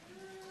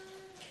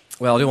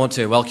Well, I do want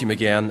to welcome you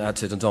again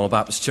to Dundonald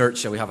Baptist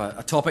Church. We have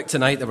a topic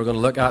tonight that we're going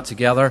to look at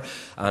together,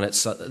 and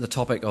it's the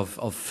topic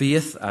of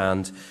faith.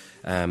 And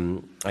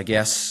I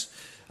guess,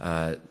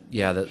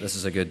 this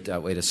is a good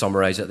way to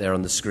summarize it there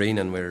on the screen.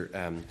 And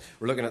we're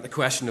looking at the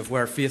question of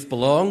where faith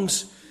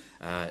belongs.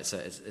 Is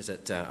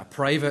it a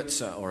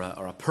private or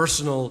a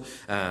personal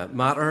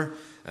matter?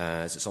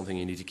 Is it something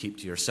you need to keep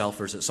to yourself,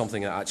 or is it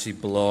something that actually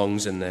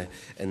belongs in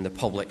the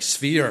public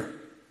sphere?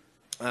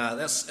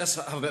 Let's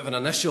have a bit of an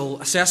initial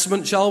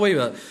assessment, shall we?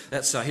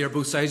 Let's hear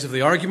both sides of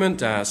the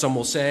argument. Some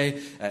will say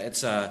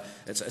it's a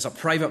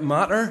private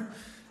matter.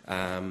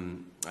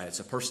 It's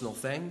a personal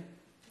thing.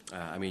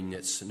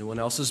 It's no one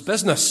else's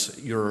business,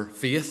 your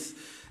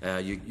faith.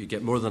 You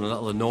get more than a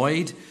little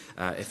annoyed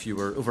if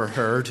you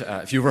overheard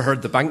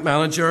the bank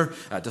manager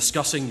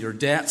discussing your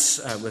debts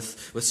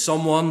with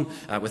someone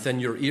within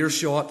your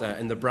earshot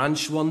in the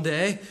branch one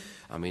day.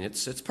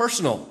 It's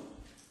personal.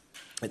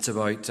 It's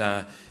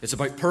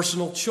about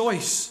personal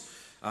choice.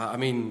 How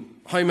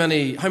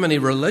many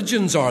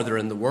religions are there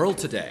in the world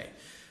today?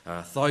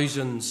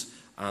 Thousands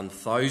and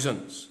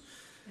thousands.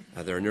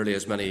 There are nearly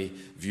as many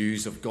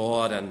views of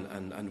God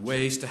and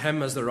ways to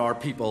Him as there are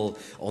people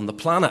on the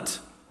planet.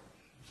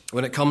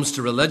 When it comes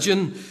to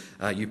religion,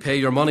 you pay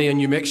your money and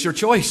you make your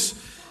choice.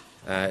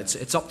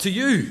 It's up to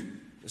you.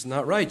 Isn't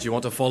that right? You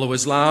want to follow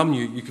Islam,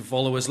 you can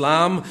follow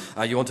Islam.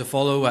 You want to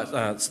follow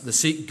the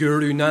Sikh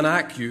guru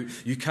Nanak,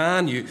 you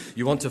can.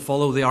 You want to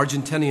follow the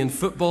Argentinian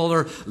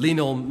footballer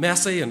Lionel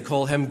Messi and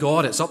call him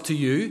God. It's up to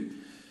you.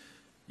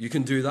 You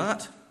can do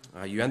that.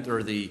 You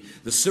enter the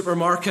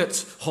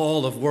supermarket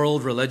hall of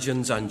world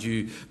religions and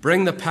you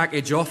bring the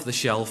package off the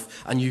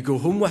shelf and you go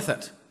home with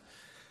it.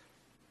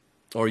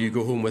 Or you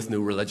go home with no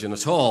religion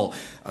at all,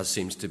 as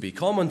seems to be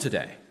common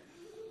today.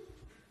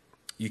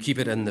 You keep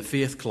it in the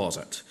faith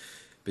closet,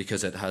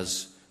 because it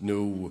has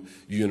no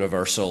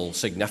universal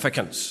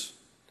significance.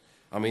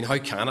 How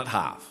can it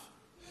have?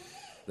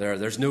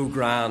 There's no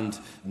grand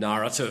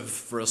narrative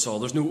for us all.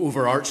 There's no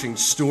overarching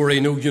story,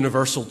 no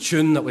universal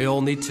tune that we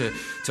all need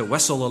to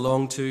whistle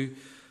along to.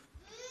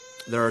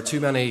 There are too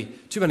many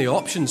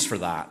options for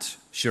that,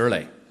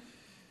 surely.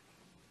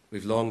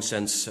 We've long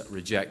since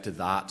rejected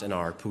that in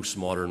our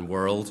postmodern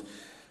world.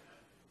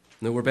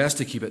 No, we're best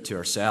to keep it to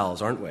ourselves,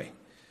 aren't we?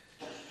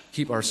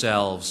 Keep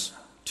ourselves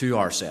to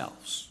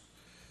ourselves.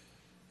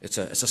 It's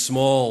a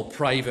small,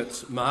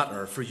 private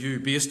matter for you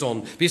based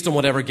on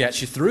whatever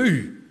gets you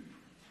through.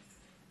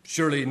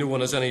 Surely no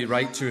one has any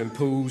right to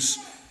impose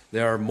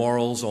their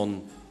morals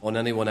on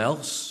anyone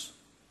else,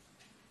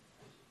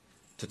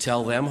 to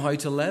tell them how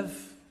to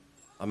live.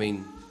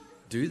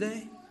 Do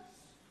they?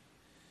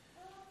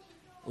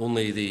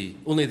 Only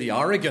the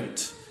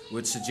arrogant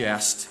would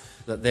suggest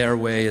that their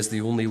way is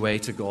the only way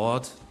to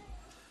God.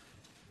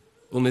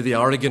 Only the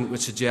arrogant would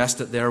suggest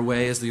that their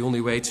way is the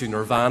only way to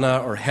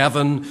nirvana or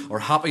heaven or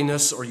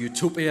happiness or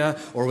utopia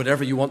or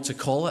whatever you want to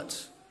call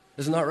it.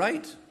 Isn't that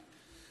right?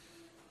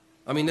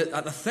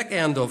 At the thick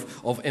end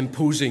of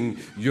imposing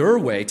your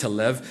way to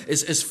live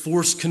is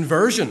forced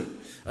conversion,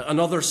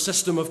 another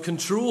system of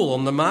control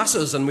on the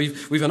masses, and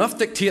we've enough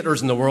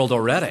dictators in the world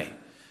already.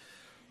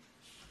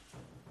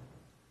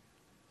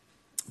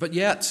 But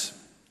yet,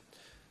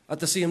 at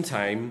the same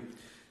time,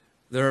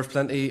 there are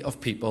plenty of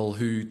people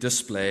who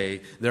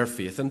display their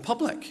faith in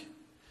public.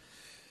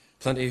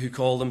 Plenty who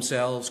call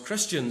themselves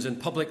Christians in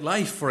public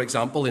life, for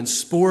example, in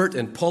sport,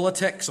 in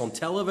politics, on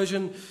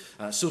television.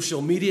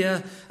 Social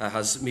media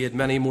has made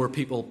many more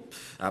people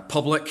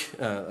public,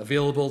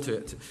 available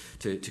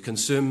to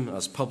consume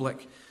as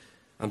public.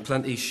 And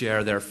plenty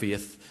share their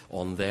faith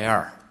on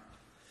there.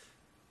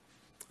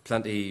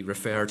 Plenty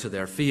refer to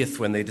their faith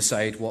when they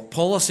decide what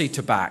policy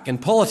to back in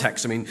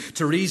politics.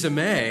 Theresa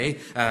May,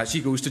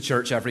 she goes to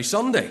church every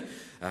Sunday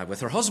with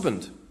her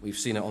husband. We've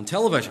seen it on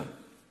television.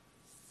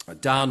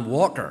 Dan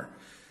Walker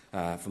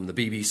from the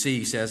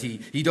BBC says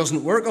he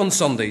doesn't work on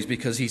Sundays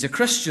because he's a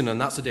Christian and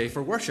that's a day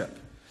for worship.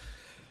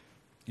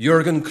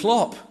 Jurgen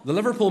Klopp, the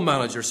Liverpool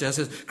manager, says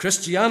that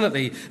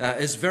Christianity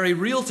is very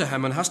real to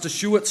him and has to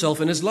show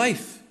itself in his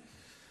life.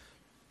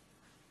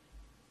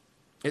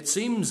 It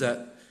seems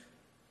that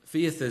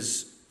faith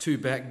is too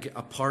big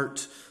a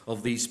part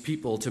of these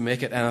people to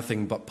make it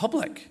anything but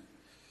public.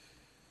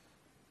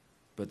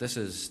 But this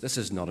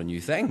is not a new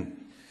thing.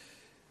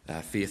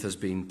 Faith has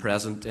been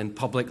present in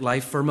public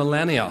life for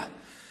millennia.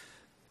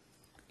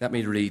 Let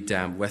me read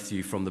with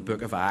you from the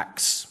book of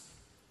Acts.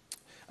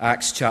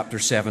 Acts chapter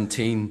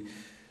 17,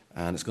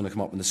 and it's going to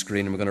come up on the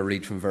screen, and we're going to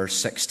read from verse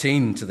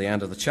 16 to the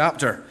end of the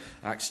chapter.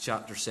 Acts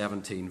chapter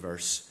 17,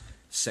 verse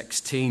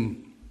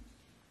 16.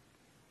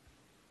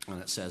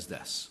 And it says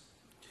this.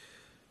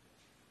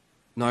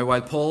 Now,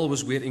 while Paul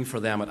was waiting for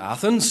them at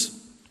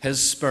Athens,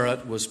 his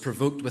spirit was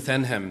provoked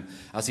within him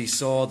as he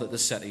saw that the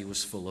city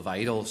was full of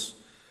idols.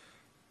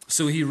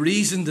 So he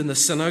reasoned in the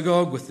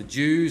synagogue with the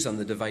Jews and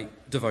the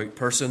devout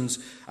persons,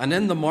 and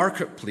in the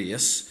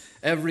marketplace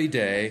every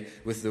day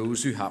with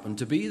those who happened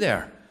to be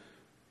there.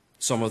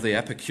 Some of the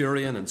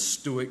Epicurean and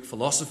Stoic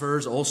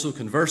philosophers also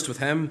conversed with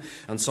him,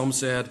 and some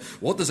said,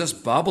 "What does this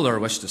babbler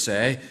wish to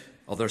say?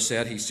 Others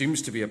said he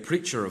seems to be a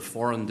preacher of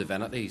foreign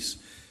divinities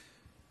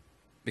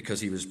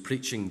because he was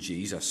preaching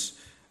Jesus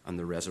and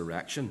the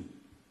resurrection.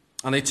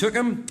 And they took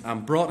him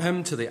and brought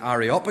him to the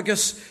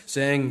Areopagus,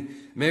 saying,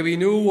 "May we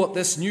know what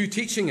this new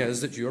teaching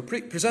is that you are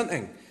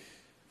presenting?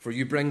 For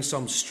you bring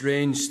some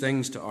strange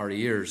things to our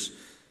ears.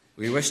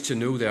 We wish to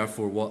know,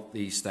 therefore, what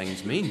these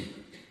things mean."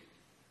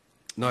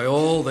 Now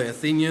all the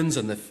Athenians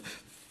and the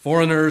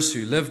foreigners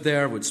who lived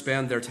there would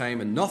spend their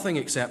time in nothing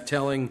except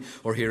telling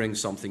or hearing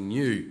something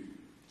new.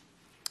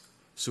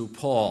 So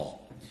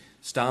Paul,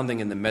 standing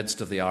in the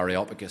midst of the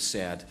Areopagus,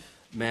 said,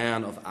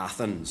 "Men of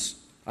Athens,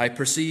 I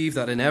perceive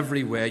that in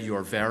every way you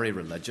are very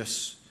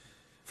religious.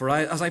 For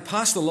as I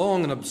passed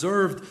along and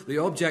observed the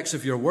objects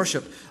of your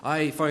worship,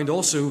 I found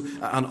also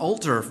an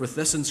altar with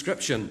this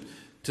inscription,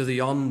 'To the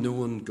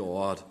unknown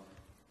God.'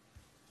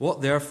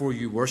 What therefore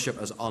you worship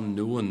as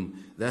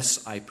unknown,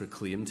 this I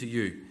proclaim to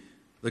you.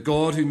 The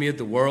God who made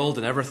the world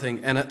and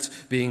everything in it,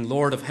 being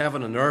Lord of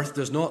heaven and earth,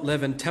 does not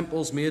live in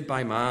temples made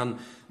by man,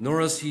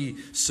 nor is he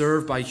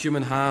served by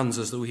human hands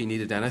as though he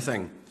needed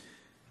anything,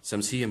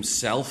 since he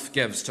himself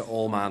gives to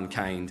all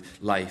mankind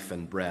life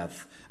and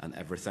breath and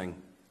everything.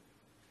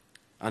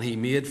 And he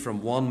made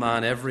from one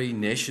man every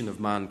nation of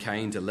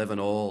mankind to live on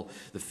all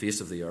the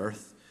face of the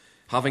earth,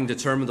 having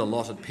determined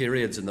allotted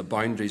periods and the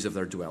boundaries of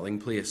their dwelling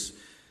place,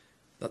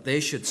 that they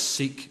should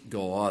seek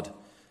God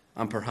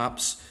and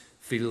perhaps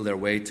feel their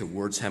way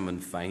towards him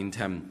and find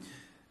him.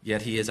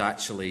 Yet he is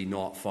actually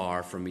not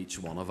far from each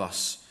one of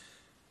us.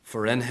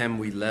 For in him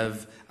we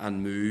live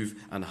and move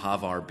and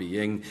have our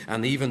being.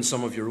 And even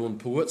some of your own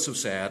poets have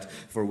said,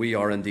 for we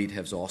are indeed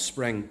his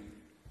offspring.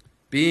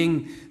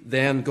 Being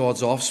then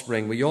God's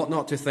offspring, we ought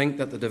not to think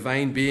that the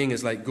divine being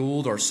is like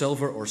gold or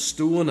silver or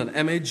stone, an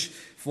image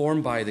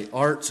formed by the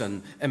arts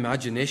and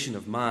imagination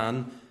of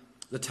man.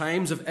 The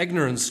times of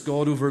ignorance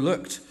God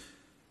overlooked,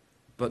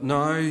 but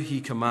now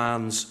he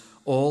commands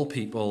all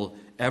people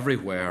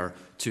everywhere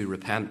to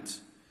repent,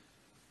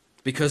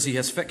 because he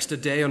has fixed a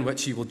day on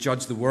which he will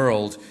judge the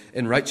world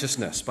in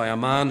righteousness by a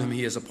man whom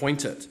he has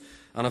appointed.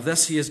 And of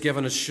this he has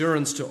given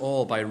assurance to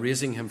all by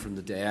raising him from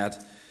the dead.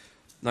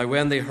 Now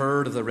when they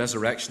heard of the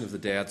resurrection of the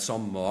dead,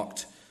 some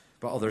mocked,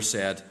 but others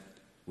said,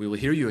 we will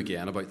hear you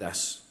again about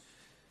this.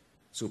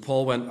 So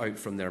Paul went out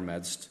from their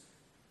midst,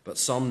 but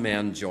some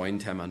men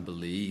joined him and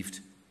believed,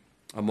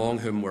 among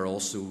whom were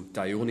also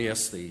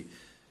Dionysius the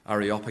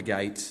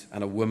Areopagite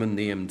and a woman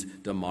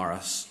named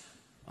Damaris,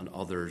 and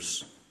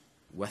others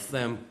with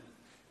them.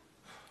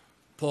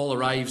 Paul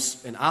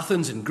arrives in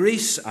Athens in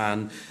Greece,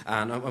 and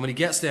when he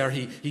gets there,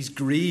 he's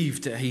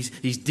grieved,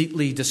 he's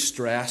deeply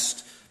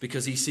distressed,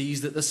 because he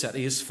sees that the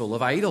city is full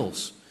of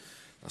idols.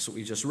 That's what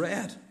we just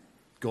read.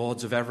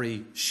 Gods of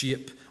every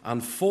shape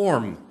and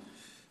form,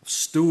 of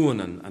stone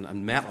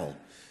and metal,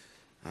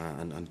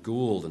 and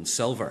gold and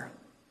silver.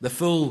 The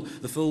full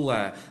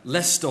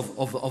list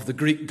of the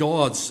Greek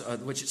gods,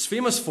 which it's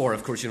famous for,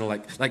 of course,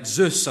 like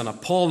Zeus and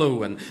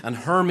Apollo and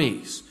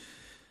Hermes.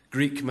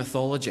 Greek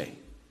mythology.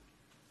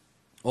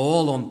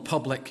 All on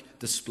public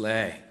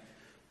display.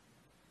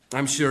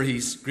 I'm sure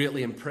he's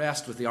greatly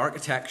impressed with the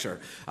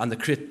architecture and the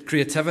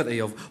creativity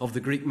of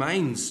the Greek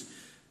minds,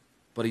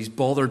 but he's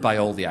bothered by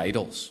all the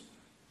idols.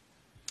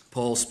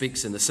 Paul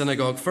speaks in the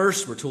synagogue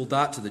first. We're told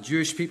that to the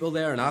Jewish people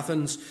there in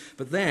Athens.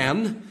 But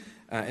then,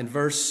 in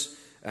verse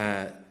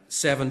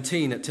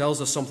 17, it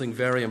tells us something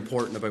very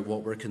important about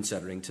what we're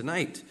considering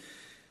tonight.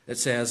 It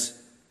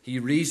says, he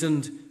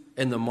reasoned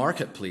in the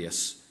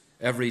marketplace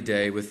every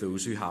day with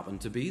those who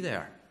happened to be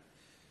there.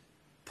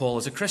 Paul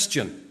is a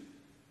Christian.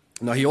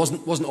 Now, he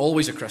wasn't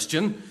always a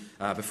Christian.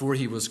 Before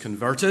he was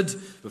converted,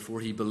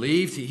 before he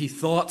believed, he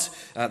thought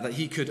that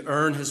he could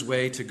earn his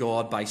way to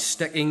God by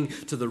sticking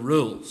to the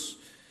rules.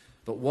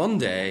 But one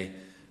day,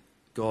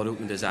 God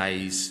opened his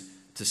eyes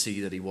to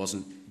see that he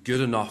wasn't good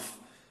enough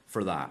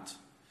for that.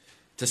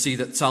 To see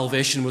that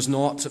salvation was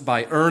not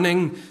by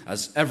earning,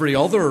 as every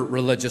other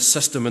religious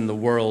system in the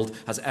world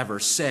has ever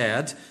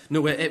said.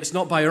 No, it's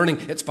not by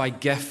earning, it's by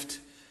gift.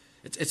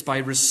 It's by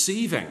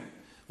receiving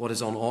what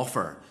is on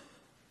offer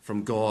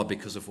from God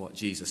because of what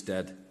Jesus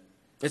did.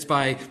 It's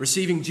by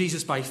receiving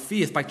Jesus by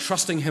faith, by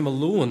trusting him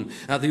alone,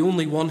 the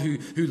only one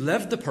who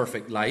lived the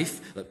perfect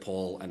life that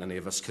Paul and any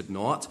of us could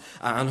not,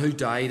 and who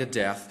died a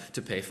death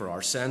to pay for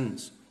our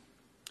sins.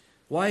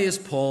 Why is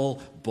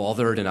Paul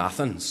bothered in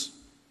Athens?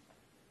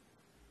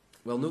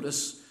 Well,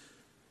 notice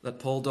that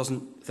Paul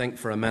doesn't think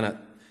for a minute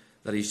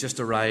that he's just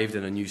arrived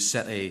in a new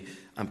city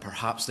and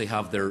perhaps they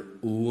have their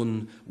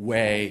own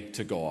way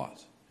to God.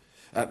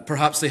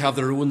 Perhaps they have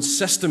their own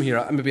system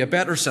here, maybe a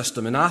better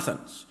system in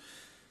Athens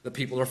that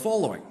people are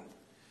following.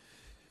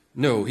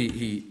 No,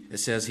 it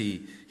says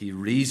he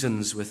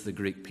reasons with the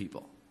Greek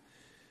people.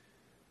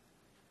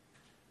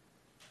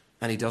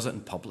 And he does it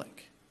in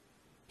public.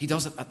 He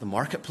does it at the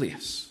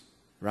marketplace,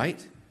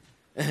 right?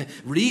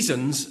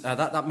 Reasons,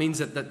 that means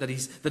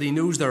that he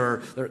knows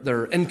there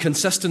are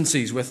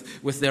inconsistencies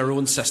with their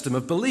own system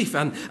of belief,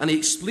 and he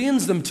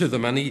explains them to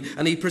them, and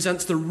he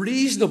presents the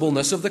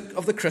reasonableness of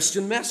the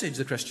Christian message,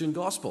 the Christian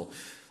gospel.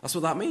 That's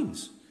what that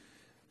means.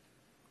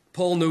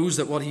 Paul knows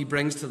that what he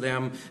brings to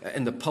them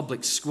in the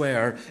public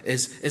square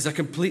is a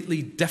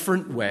completely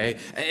different way.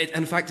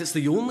 In fact, it's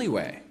the only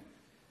way.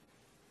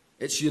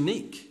 It's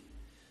unique.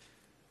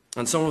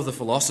 And some of the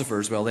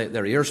philosophers, well,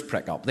 their ears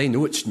prick up. They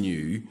know it's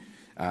new,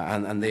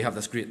 and they have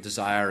this great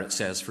desire, it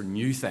says, for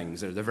new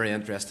things. They're very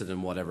interested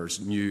in whatever's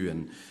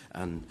new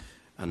and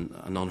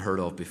unheard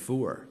of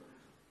before.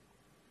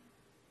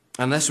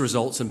 And this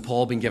results in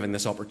Paul being given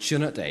this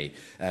opportunity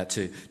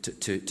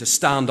to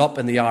stand up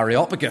in the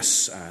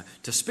Areopagus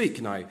to speak.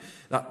 Now,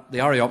 the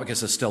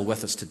Areopagus is still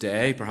with us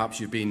today. Perhaps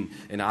you've been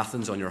in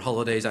Athens on your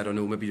holidays. I don't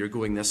know, maybe you're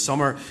going this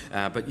summer.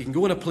 But you can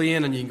go on a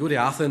plane and you can go to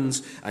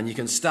Athens and you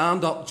can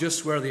stand up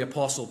just where the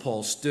Apostle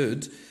Paul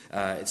stood.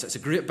 It's a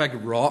great big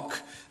rock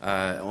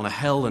on a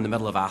hill in the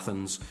middle of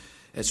Athens.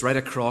 It's right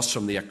across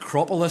from the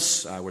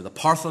Acropolis, where the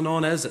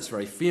Parthenon is. It's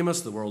very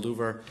famous the world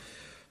over.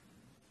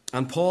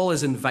 And Paul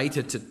is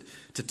invited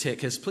to take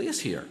his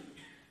place here.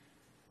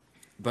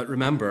 But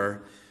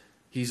remember,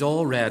 he's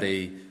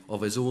already,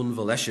 of his own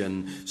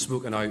volition,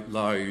 spoken out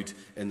loud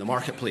in the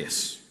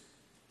marketplace.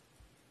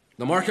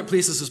 The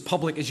marketplace is as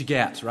public as you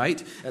get,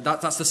 right?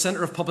 That's the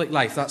center of public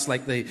life. That's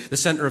like the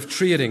center of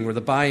trading, where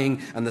the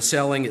buying and the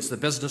selling, it's the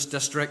business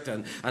district.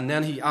 And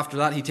then after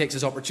that, he takes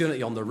his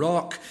opportunity on the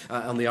rock,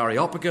 on the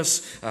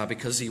Areopagus,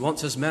 because he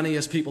wants as many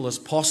as people as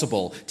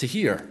possible to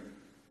hear.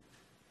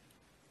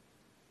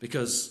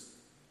 Because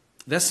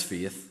this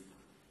faith,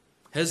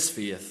 his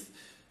faith,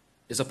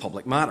 is a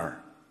public matter.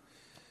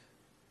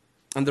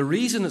 And the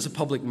reason it's a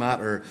public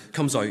matter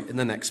comes out in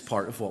the next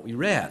part of what we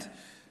read.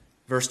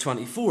 Verse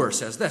 24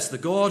 says this: "The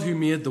God who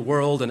made the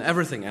world and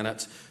everything in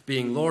it,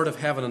 being Lord of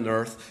heaven and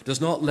earth,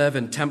 does not live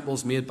in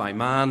temples made by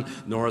man,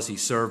 nor is he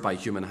served by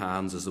human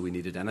hands as though he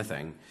needed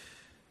anything,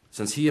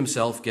 since he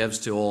himself gives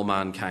to all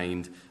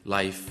mankind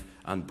life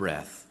and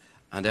breath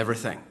and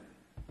everything."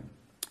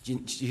 Do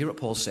you hear what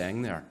Paul's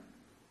saying there?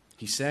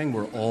 He's saying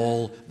we're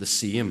all the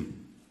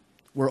same.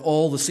 We're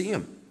all the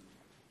same.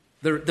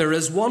 There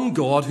is one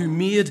God who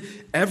made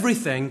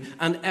everything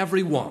and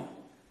everyone.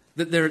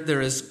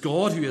 There is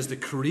God who is the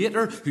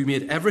creator, who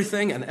made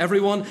everything and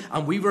everyone,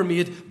 and we were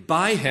made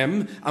by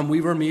him, and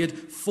we were made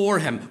for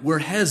him. We're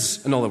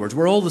his, in other words.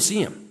 We're all the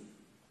same.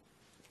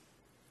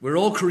 We're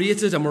all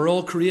created, and we're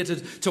all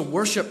created to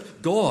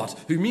worship God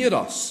who made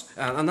us.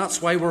 And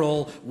that's why we're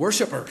all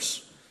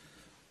worshippers.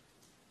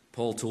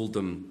 Paul told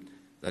them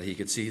that he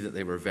could see that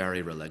they were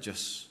very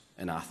religious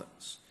in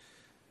Athens.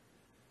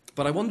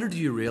 But I wonder, do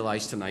you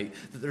realize tonight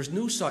that there's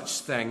no such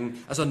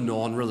thing as a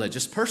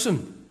non-religious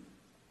person?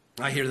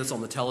 I hear this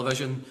on the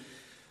television.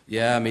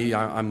 Yeah, me,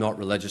 I'm not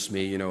religious,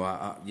 me,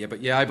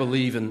 I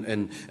believe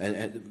in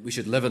we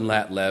should live and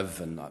let live,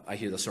 and I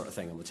hear this sort of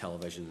thing on the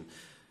television.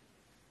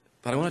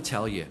 But I want to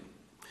tell you,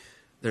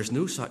 there's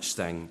no such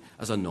thing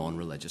as a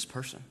non-religious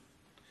person.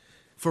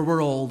 For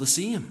we're all the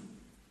same.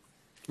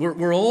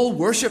 We're all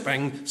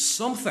worshipping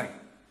something.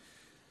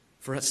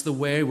 For it's the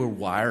way we're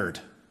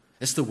wired.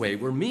 It's the way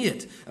we're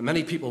made. And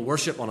many people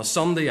worship on a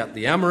Sunday at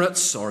the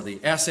Emirates or the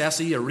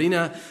SSE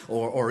Arena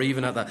or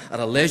even at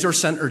a leisure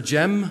centre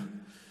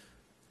gym.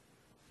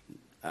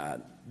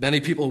 Many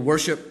people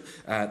worship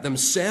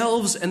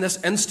themselves in this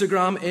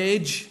Instagram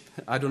age.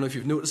 I don't know if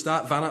you've noticed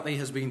that. Vanity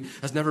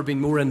has never been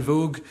more in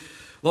vogue.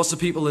 Lots of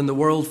people in the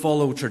world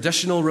follow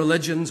traditional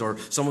religions or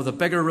some of the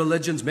bigger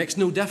religions. Makes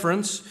no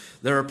difference.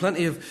 There are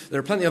plenty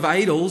of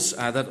idols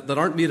that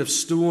aren't made of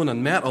stone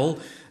and metal,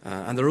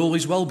 and there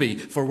always will be,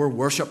 for we're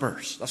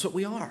worshippers. That's what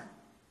we are.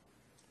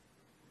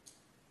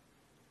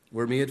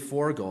 We're made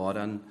for God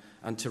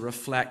and to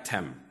reflect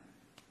him.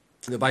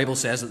 The Bible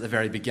says at the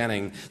very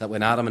beginning that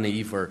when Adam and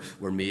Eve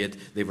were made,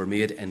 they were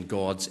made in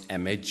God's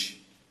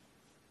image.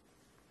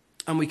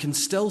 And we can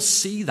still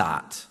see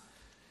that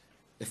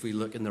if we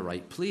look in the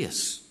right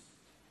place.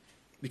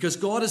 Because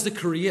God is the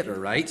creator,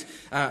 right?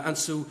 And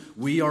so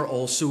we are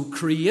also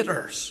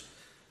creators.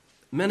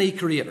 Many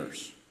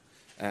creators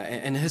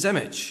in his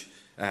image.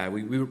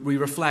 We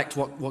reflect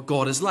what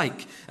God is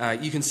like.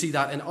 You can see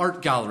that in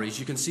art galleries.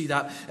 You can see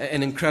that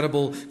in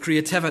incredible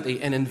creativity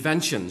and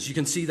inventions. You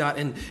can see that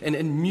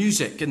in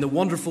music, in the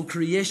wonderful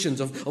creations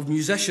of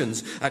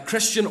musicians.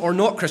 Christian or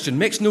not Christian,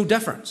 makes no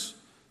difference.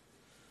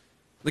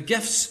 The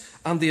gifts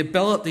and the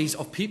abilities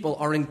of people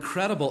are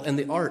incredible in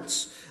the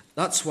arts.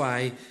 That's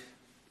why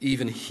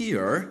even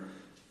here,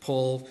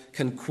 Paul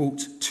can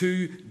quote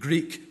two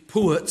Greek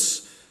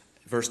poets,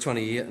 verse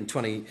 28 and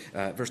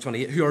verse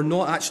 28, who are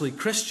not actually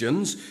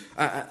Christians.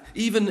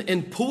 Even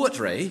in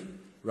poetry,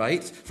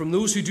 right, from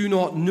those who do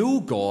not know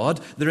God,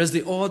 there is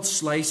the odd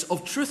slice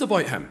of truth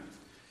about him.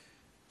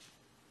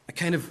 A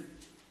kind of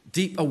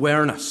deep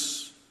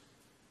awareness,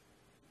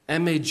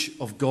 image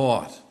of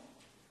God.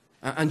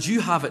 And you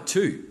have it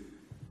too.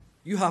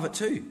 You have it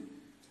too.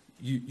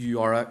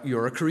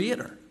 You're a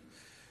creator.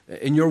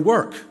 In your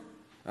work,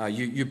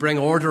 you bring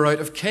order out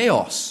of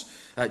chaos,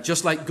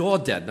 just like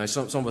God did. Now,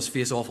 some of us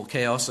face awful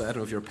chaos. I don't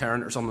know if you're a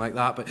parent or something like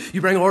that, but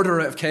you bring order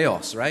out of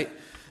chaos, right?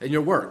 In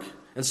your work,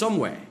 in some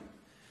way.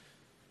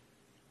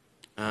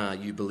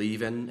 You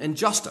believe in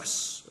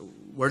justice.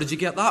 Where did you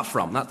get that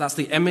from? That's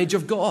the image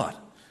of God.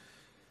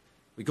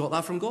 We got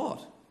that from God.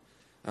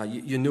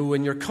 You know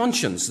in your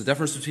conscience the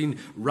difference between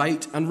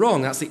right and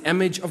wrong. That's the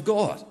image of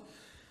God.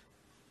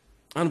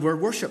 And we're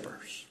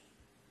worshippers.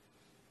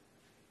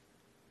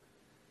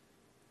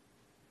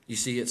 You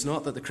see, it's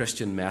not that the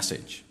Christian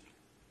message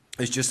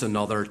is just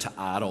another to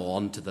add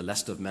on to the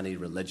list of many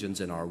religions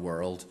in our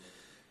world,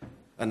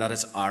 and that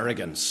it's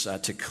arrogance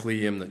to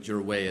claim that your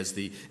way is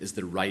the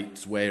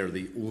right way or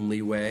the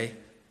only way.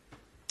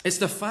 It's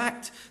the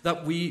fact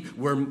that we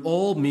were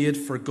all made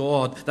for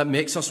God that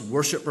makes us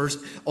worshippers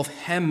of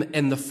Him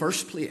in the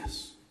first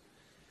place.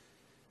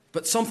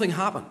 But something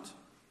happened.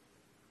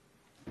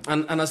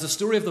 And as the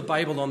story of the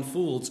Bible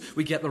unfolds,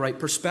 we get the right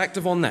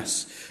perspective on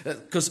this.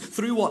 Because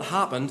through what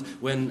happened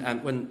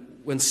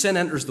when sin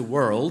enters the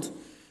world,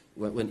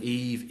 when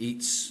Eve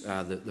eats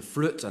the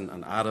fruit,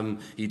 and Adam,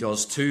 he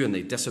does too, and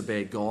they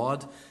disobey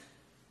God,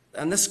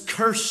 and this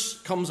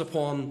curse comes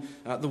upon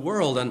the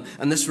world,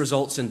 and this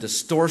results in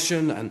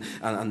distortion,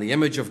 and the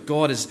image of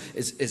God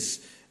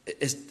is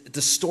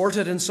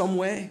distorted in some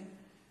way,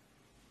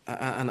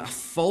 and a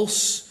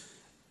false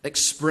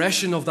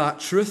expression of that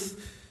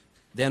truth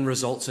then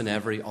results in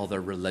every other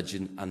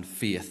religion and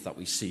faith that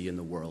we see in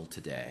the world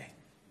today.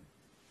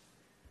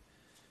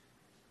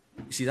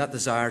 You see, that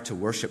desire to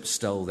worship is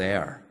still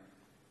there,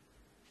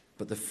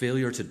 but the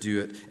failure to do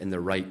it in the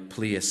right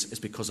place is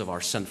because of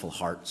our sinful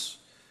hearts.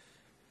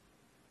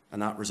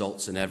 And that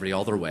results in every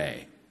other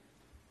way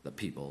that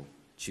people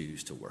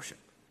choose to worship.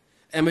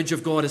 Image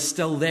of God is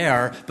still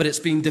there, but it's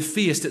been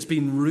defaced, it's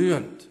been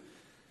ruined.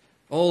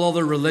 All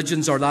other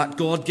religions are that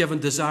God-given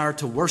desire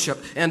to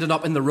worship ended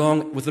up with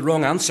the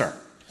wrong answer.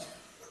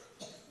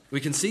 We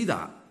can see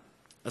that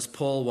as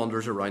Paul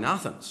wanders around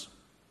Athens,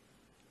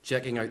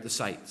 checking out the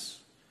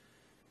sites.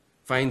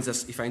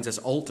 He finds this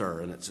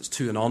altar, and it's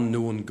to an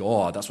unknown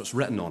God. That's what's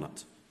written on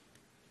it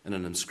in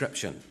an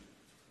inscription.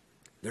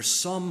 There's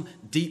some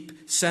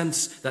deep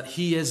sense that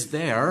He is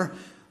there,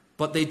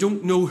 but they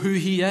don't know who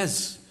He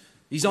is.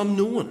 He's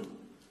unknown.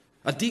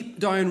 A deep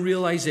down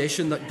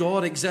realization that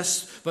God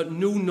exists, but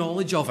no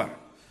knowledge of Him.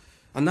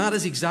 And that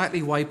is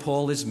exactly why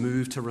Paul is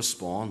moved to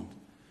respond.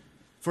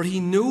 For he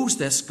knows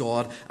this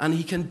God, and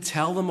he can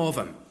tell them of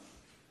Him.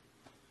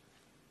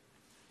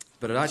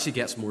 But it actually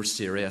gets more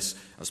serious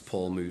as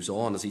Paul moves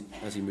on, as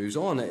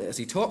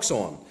he talks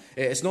on.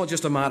 It's not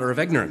just a matter of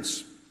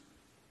ignorance,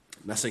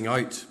 missing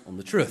out on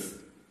the truth.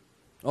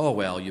 Oh,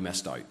 well, you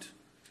missed out.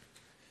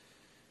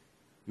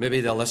 Maybe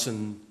they'll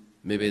listen,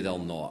 maybe they'll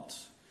not.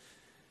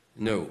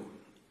 No.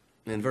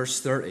 In verse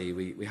 30,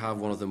 we have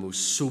one of the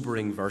most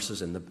sobering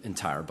verses in the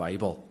entire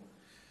Bible.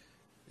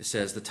 It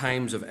says, "The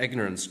times of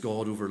ignorance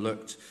God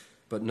overlooked,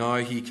 but now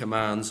He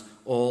commands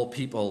all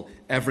people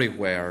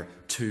everywhere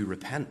to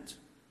repent."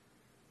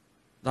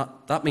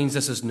 That means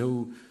this is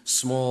no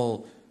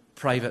small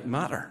private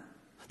matter.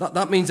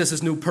 That means this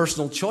is no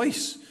personal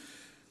choice.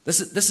 This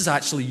is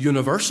actually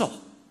universal,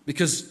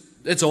 because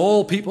it's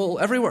all people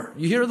everywhere.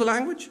 You hear the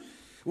language?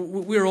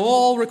 We're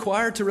all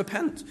required to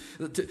repent,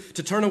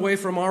 to turn away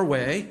from our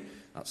way.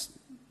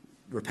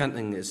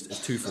 Repenting is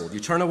twofold. You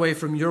turn away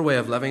from your way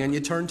of living and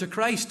you turn to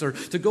Christ, or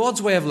to God's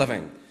way of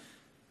living.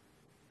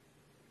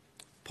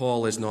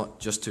 Paul is not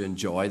just to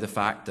enjoy the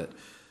fact that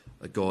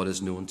God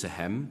is known to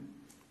him,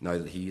 now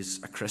that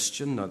he's a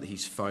Christian, now that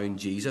he's found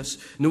Jesus.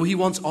 No, he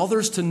wants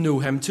others to know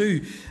Him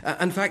too.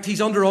 In fact, he's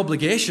under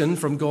obligation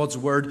from God's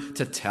word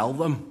to tell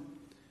them.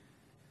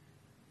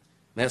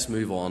 Let's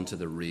move on to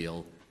the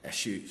real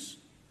issues.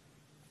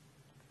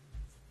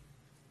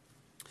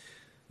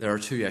 There are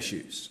two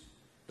issues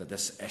that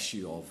this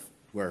issue of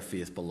where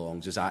faith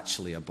belongs is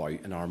actually about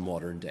in our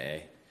modern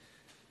day.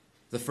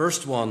 The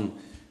first one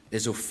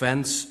is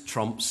offense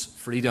trumps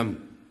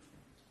freedom.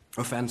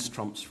 Offense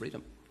trumps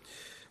freedom.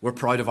 We're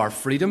proud of our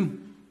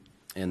freedom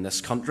in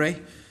this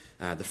country.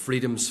 The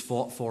freedoms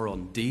fought for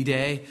on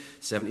D-Day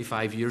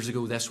 75 years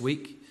ago this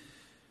week.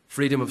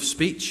 Freedom of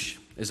speech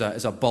is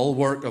a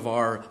bulwark of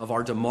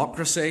our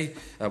democracy.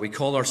 We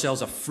call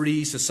ourselves a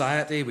free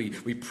society.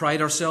 We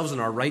pride ourselves in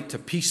our right to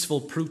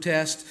peaceful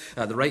protest,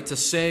 the right to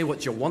say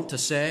what you want to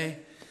say.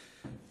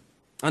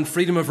 And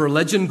freedom of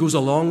religion goes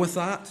along with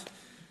that.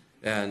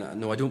 And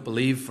no, I don't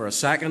believe for a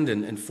second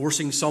in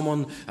forcing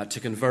someone to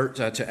convert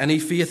to any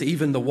faith,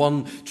 even the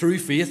one true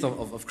faith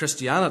of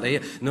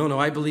Christianity. No,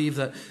 I believe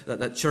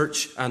that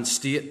church and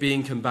state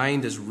being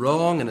combined is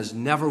wrong and has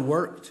never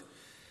worked.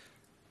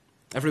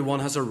 Everyone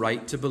has a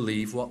right to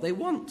believe what they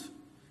want.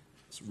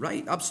 It's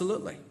right,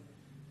 absolutely.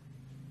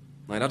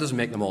 Now, that doesn't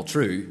make them all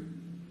true.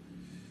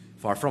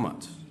 Far from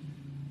it.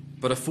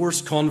 But a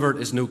forced convert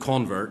is no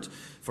convert,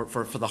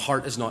 for the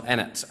heart is not in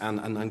it.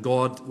 And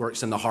God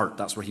works in the heart.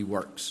 That's where He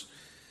works.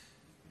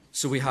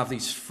 So we have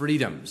these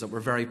freedoms that we're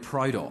very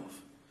proud of.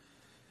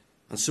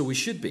 And so we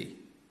should be.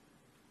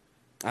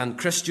 And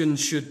Christians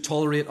should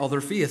tolerate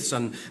other faiths,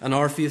 and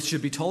our faith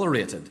should be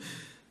tolerated.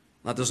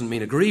 That doesn't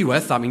mean agree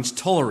with, that means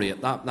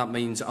tolerate. That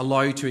means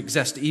allow to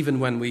exist even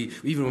when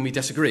we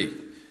disagree.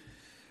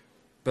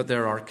 But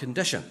there are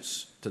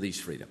conditions to these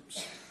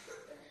freedoms.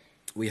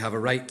 We have a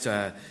right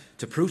to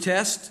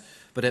protest,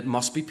 but it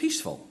must be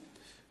peaceful.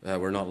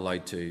 We're not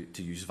allowed to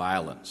use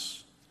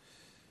violence.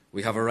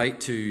 We have a right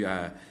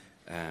to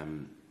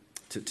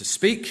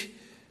speak,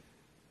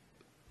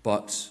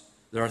 but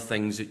there are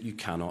things that you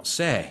cannot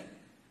say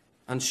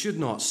and should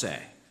not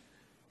say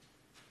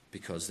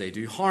because they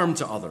do harm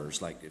to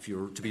others, like if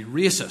you're to be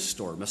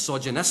racist or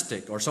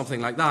misogynistic or something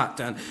like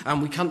that,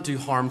 and we can't do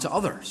harm to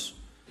others.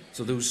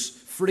 So those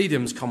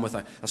freedoms come with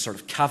a sort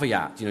of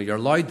caveat. You're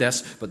allowed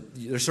this, but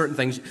there's certain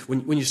things,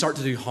 when you start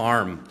to do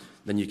harm,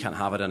 then you can't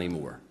have it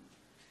anymore.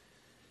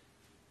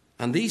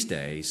 And these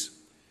days,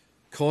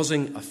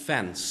 causing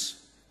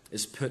offence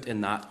is put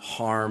in that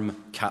harm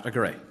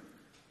category.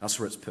 That's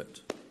where it's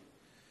put.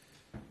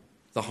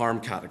 The harm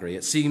category.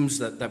 It seems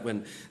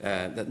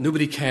that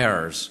nobody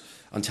cares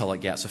until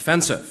it gets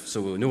offensive.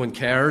 So no one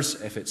cares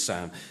if it's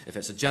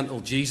a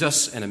gentle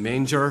Jesus in a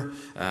manger.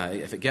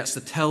 If it gets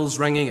the tills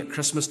ringing at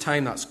Christmas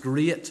time, that's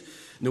great.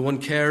 No one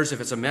cares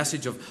if it's a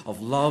message of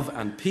love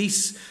and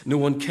peace. No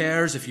one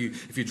cares if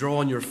you draw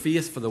on your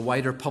faith for the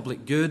wider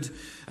public good.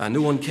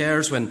 No one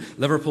cares when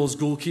Liverpool's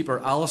goalkeeper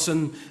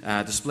Alisson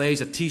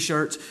displays a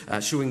T-shirt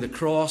showing the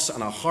cross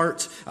and a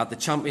heart at the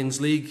Champions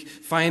League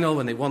final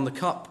when they won the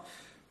cup.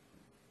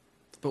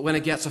 But when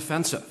it gets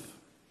offensive,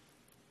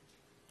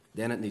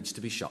 then it needs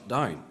to be shut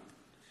down.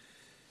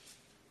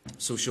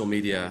 Social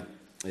media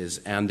is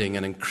ending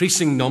an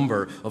increasing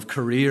number of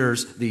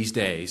careers these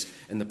days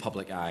in the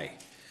public eye.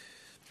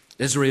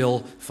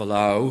 Israel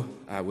Folau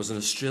was an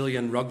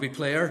Australian rugby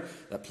player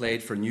that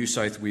played for New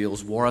South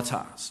Wales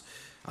Waratahs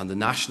and the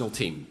national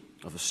team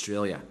of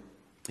Australia.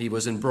 He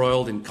was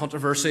embroiled in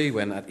controversy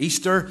when at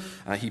Easter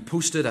he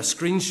posted a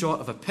screenshot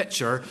of a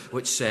picture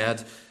which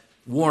said,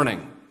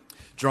 "Warning,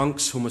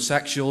 drunks,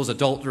 homosexuals,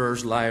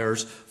 adulterers,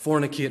 liars,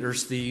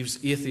 fornicators, thieves,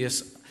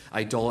 atheists,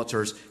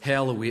 idolaters,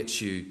 hell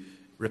awaits you.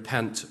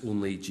 Repent,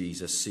 only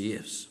Jesus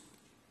saves."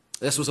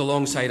 This was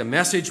alongside a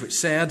message which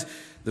said,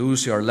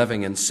 those who are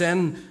living in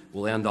sin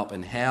will end up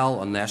in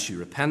hell unless you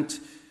repent.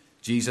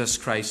 Jesus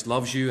Christ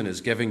loves you and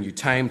is giving you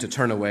time to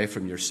turn away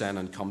from your sin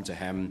and come to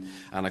him.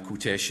 And a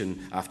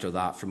quotation after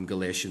that from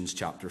Galatians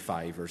chapter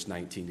 5, verse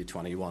 19 to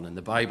 21 in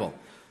the Bible.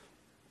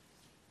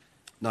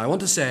 Now, I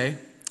want to say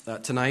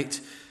that tonight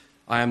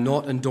I am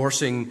not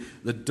endorsing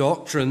the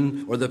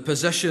doctrine or the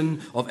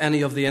position of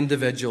any of the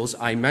individuals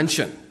I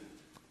mention,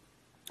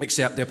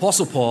 except the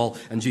Apostle Paul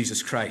and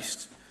Jesus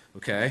Christ.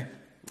 Okay?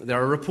 There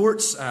are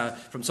reports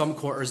from some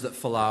quarters that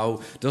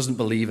Folau doesn't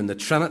believe in the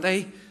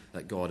Trinity,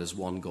 that God is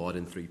one God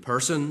in three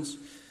persons.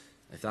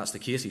 If that's the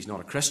case, he's not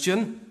a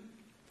Christian.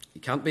 He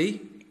can't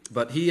be.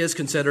 But he is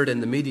considered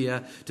in the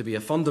media to be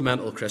a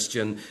fundamental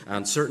Christian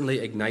and certainly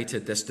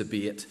ignited this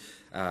debate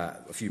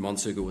a few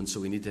months ago, and so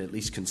we need to at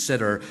least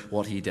consider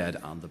what he did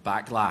and the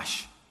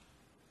backlash.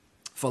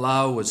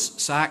 Folau was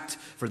sacked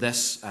for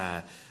this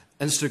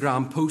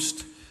Instagram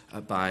post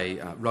by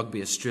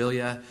Rugby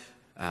Australia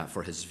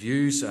for his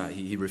views.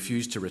 He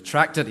refused to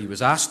retract it. He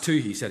was asked to.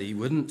 He said he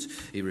wouldn't.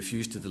 He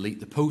refused to delete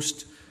the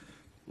post.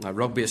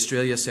 Rugby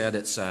Australia said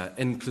its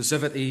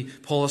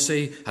inclusivity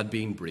policy had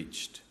been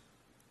breached.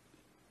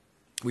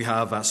 We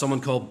have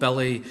someone called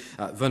Billy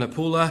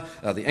Vunipola,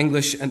 the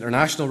English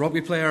international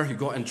rugby player, who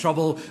got in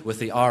trouble with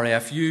the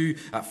RFU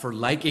for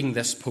liking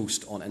this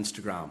post on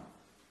Instagram.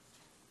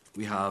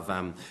 We have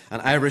an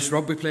Irish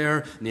rugby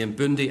player named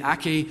Bundi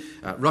Aki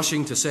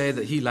rushing to say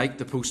that he liked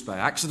the post by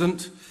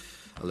accident,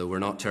 although we're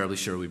not terribly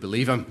sure we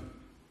believe him.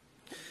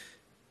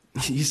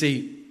 You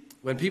see,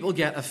 when people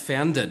get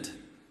offended,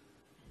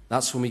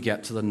 that's when we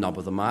get to the nub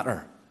of the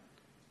matter.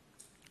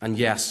 And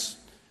yes,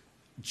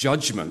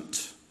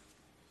 judgment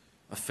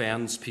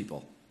offends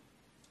people.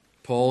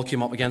 Paul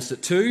came up against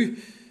it too.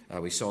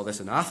 We saw this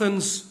in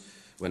Athens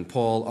when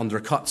Paul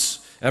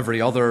undercuts every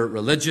other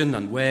religion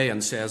and way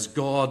and says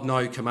God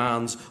now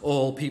commands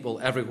all people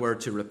everywhere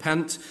to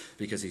repent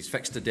because he's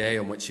fixed a day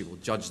on which he will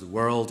judge the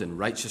world in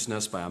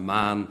righteousness by a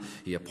man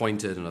he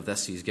appointed, and of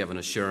this he's given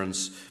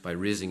assurance by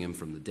raising him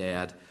from the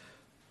dead.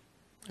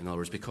 In other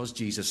words, because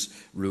Jesus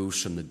rose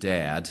from the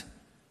dead,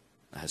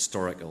 a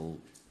historically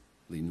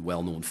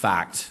well-known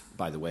fact,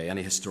 by the way,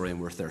 any historian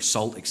worth their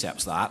salt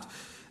accepts that,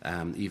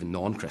 even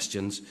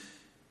non-Christians.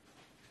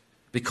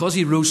 Because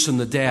he rose from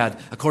the dead,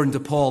 according to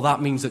Paul,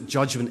 that means that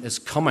judgment is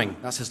coming.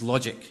 That's his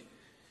logic.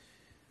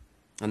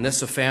 And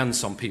this offends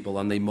some people,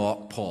 and they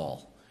mock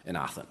Paul in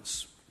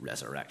Athens.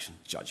 Resurrection,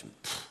 judgment.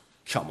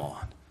 Come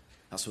on.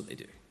 That's what they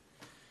do.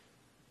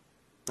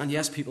 And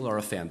yes, people are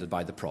offended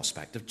by the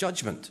prospect of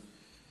judgment.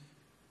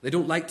 They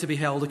don't like to be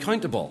held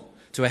accountable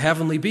to a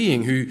heavenly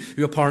being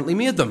who apparently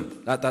made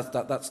them.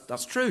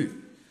 That's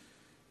true.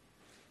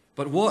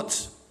 But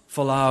what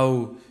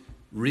Folau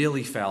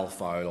really fell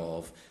foul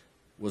of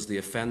was the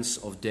offence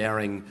of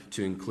daring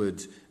to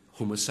include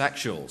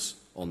homosexuals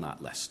on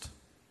that list.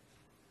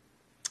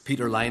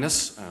 Peter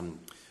Linus,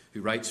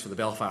 who writes for the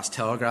Belfast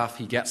Telegraph,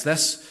 he gets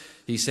this.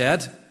 He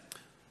said,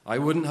 "I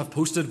wouldn't have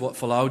posted what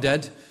Folau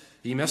did.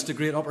 He missed a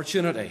great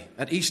opportunity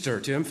at Easter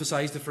to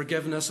emphasise the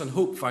forgiveness and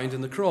hope found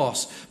in the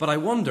cross. But I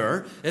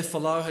wonder if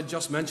Folau had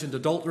just mentioned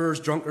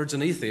adulterers, drunkards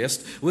and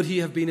atheists, would he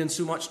have been in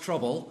so much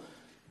trouble?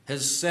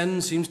 His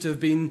sin seems to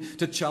have been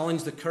to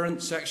challenge the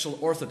current sexual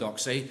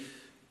orthodoxy.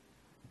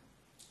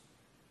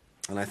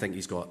 And I think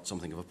he's got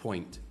something of a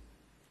point.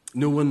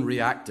 No one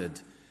reacted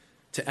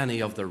to any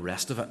of the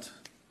rest of it.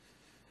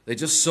 They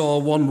just saw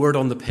one word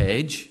on the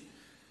page,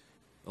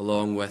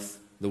 along with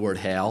the word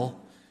hell.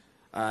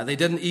 They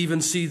didn't even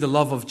see the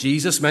love of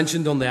Jesus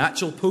mentioned on the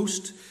actual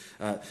post.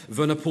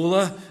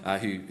 Vunipola,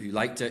 who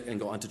liked it and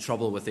got into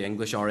trouble with the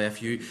English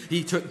RFU,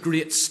 he took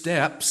great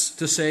steps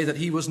to say that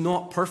he was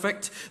not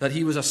perfect, that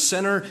he was a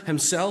sinner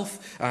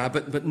himself,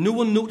 but no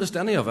one noticed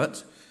any of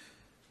it.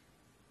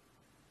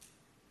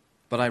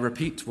 But I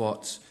repeat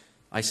what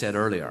I said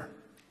earlier.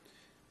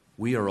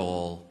 We are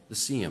all the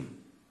same.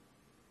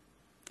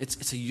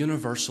 It's a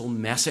universal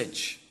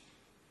message.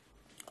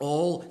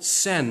 All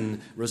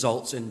sin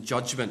results in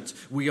judgment.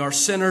 We are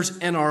sinners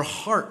in our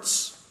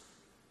hearts.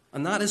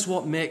 And that's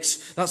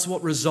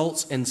what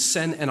results in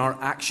sin in our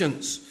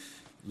actions.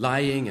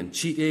 Lying and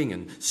cheating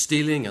and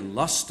stealing and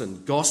lust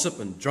and gossip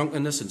and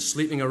drunkenness and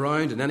sleeping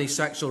around and any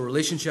sexual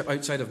relationship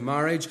outside of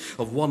marriage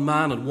of one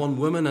man and one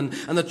woman. And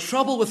the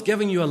trouble with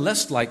giving you a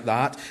list like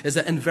that is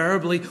that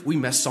invariably we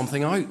miss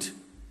something out.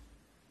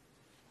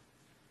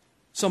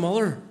 Some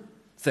other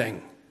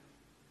thing,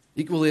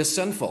 equally as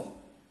sinful.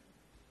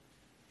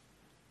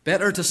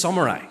 Better to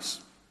summarize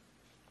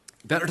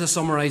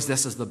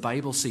this as the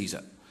Bible sees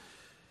it.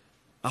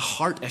 A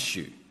heart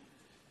issue.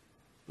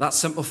 That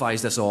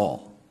simplifies this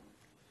all.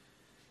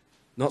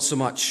 Not so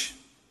much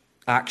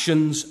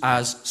actions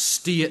as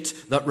state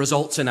that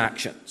results in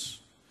actions.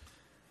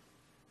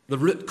 The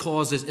root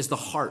cause is the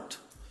heart.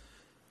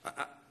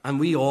 And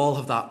we all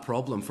have that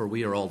problem, for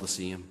we are all the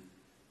same.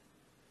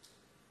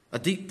 A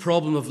deep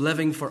problem of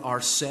living for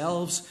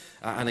ourselves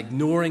and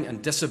ignoring and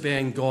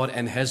disobeying God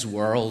in His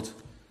world.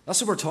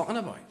 That's what we're talking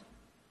about.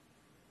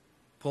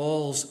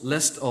 Paul's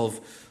list of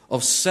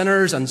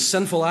sinners and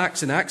sinful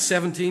acts in Acts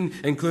 17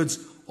 includes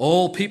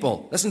all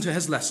people. Listen to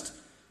his list.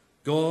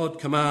 God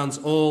commands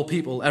all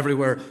people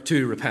everywhere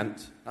to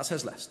repent. That's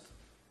his list.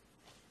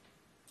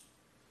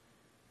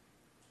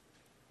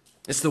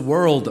 It's the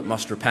world that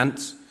must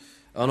repent,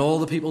 and all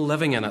the people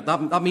living in it.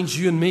 That means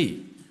you and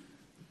me.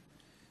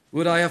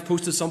 Would I have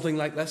posted something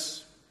like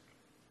this?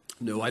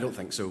 No, I don't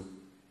think so.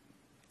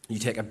 You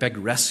take a big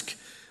risk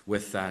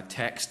with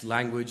text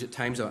language at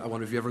times. I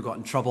wonder if you ever got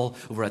in trouble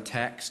over a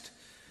text.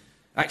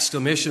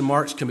 Exclamation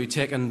marks can be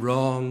taken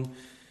wrong.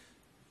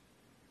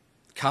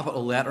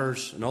 Capital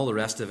letters and all the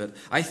rest of it.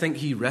 I think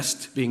he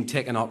risked being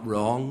taken up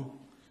wrong.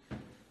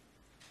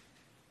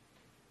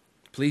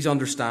 Please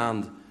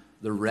understand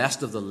the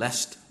rest of the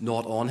list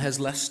not on his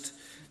list,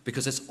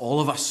 because it's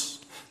all of us.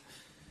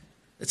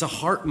 It's a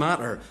heart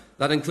matter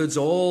that includes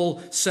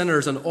all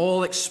sinners and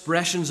all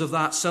expressions of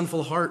that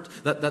sinful heart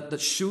that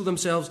shows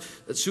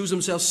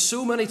themselves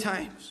so many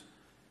times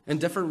in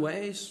different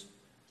ways.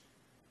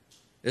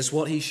 Is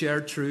what he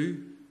shared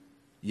true?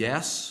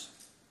 Yes.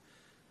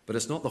 But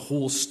it's not the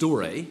whole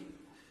story.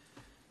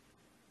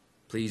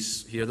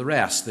 Please hear the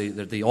rest.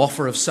 The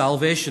offer of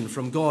salvation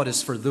from God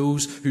is for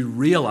those who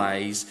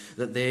realize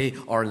that they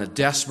are in a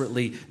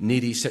desperately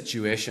needy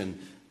situation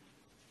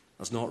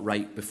that's not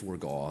right before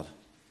God,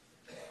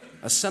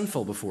 as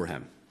sinful before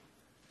Him.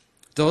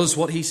 Does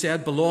what he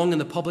said belong in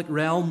the public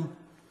realm?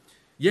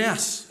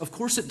 Yes, of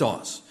course it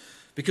does,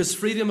 because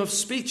freedom of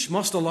speech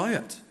must allow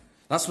it.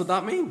 That's what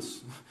that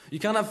means. You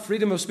can't have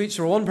freedom of speech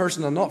for one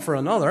person and not for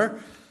another,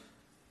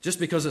 just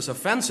because it's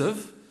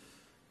offensive.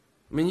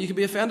 I mean, you can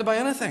be offended by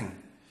anything.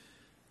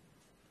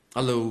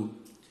 Although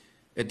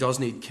it does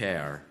need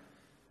care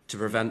to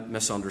prevent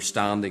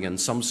misunderstanding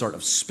and some sort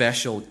of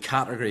special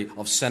category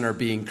of sinner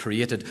being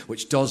created,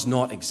 which does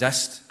not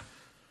exist.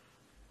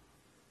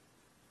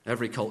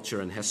 Every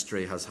culture in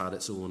history has had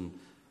its own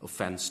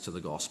offense to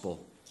the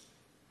gospel.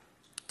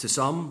 To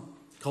some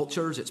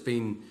cultures, it's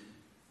been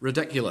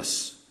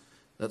ridiculous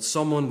that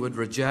someone would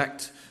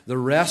reject the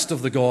rest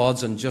of the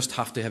gods and just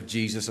have to have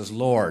Jesus as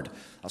Lord.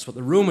 That's what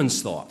the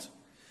Romans thought.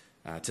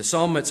 To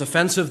some, it's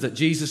offensive that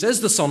Jesus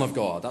is the Son of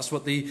God. That's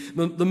what the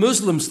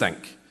Muslims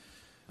think.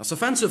 That's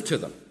offensive to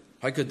them.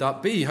 How could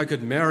that be? How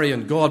could Mary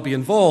and God be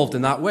involved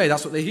in that way?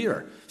 That's what they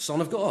hear. Son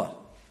of God.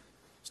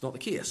 It's not the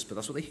case, but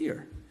that's what they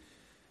hear.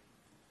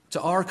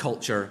 To our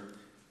culture,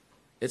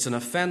 it's an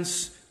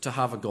offense to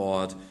have a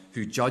God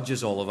who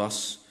judges all of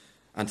us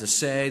and to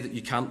say that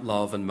you can't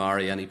love and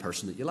marry any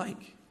person that you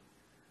like.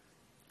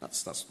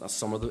 That's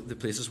some of the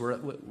places where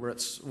it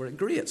grates,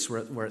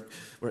 where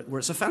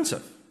it's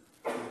offensive.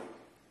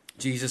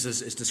 Jesus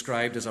is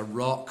described as a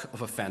rock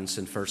of offense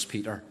in 1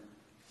 Peter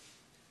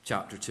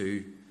chapter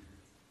 2.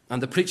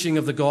 And the preaching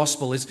of the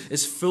gospel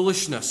is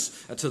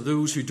foolishness to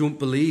those who don't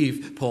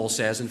believe, Paul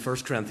says in 1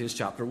 Corinthians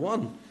chapter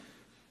 1.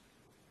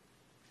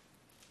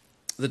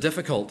 The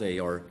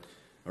difficulty or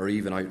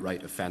even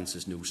outright offense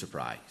is no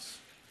surprise.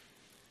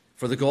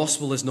 For the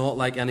gospel is not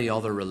like any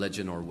other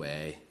religion or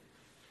way.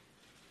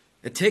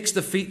 It takes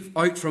the feet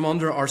out from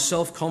under our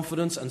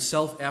self-confidence and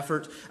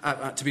self-effort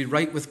to be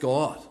right with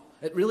God.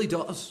 It really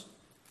does.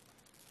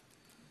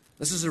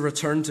 This is a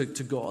return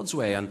to God's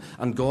way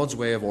and God's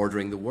way of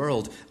ordering the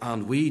world,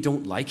 and we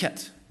don't like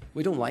it.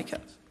 We don't like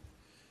it.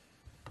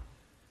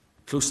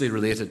 Closely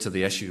related to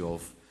the issue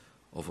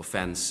of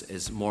offence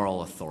is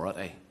moral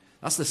authority.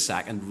 That's the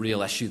second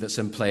real issue that's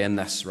in play in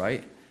this,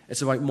 right?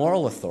 It's about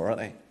moral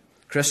authority.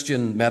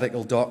 Christian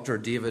medical doctor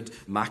David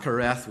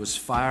Makareth was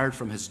fired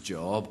from his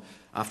job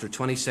after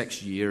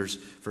 26 years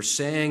for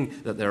saying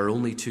that there are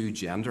only two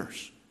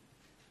genders.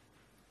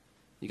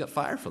 He got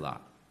fired for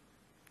that.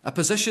 A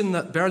position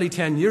that barely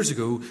 10 years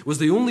ago was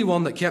the only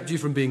one that kept you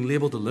from being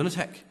labelled a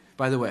lunatic,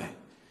 by the way.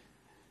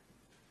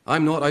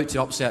 I'm not out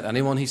to upset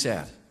anyone, he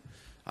said.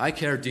 I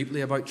care deeply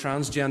about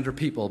transgender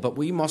people, but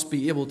we must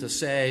be able to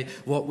say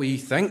what we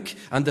think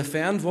and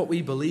defend what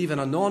we believe in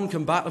a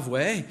non-combative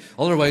way.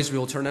 Otherwise, we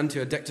will turn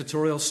into a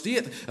dictatorial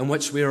state in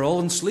which we are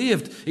all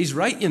enslaved. He's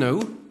right, you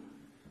know.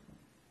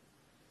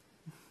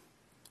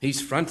 He's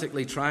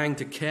frantically trying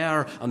to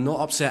care and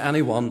not upset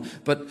anyone,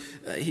 but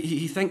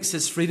he thinks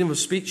his freedom of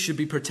speech should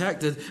be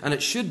protected, and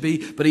it should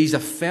be, but he's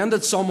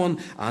offended someone,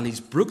 and he's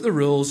broke the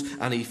rules,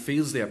 and he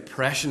feels the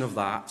oppression of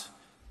that.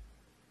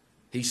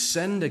 He's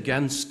sinned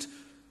against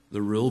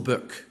the rule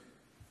book,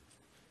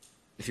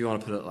 if you want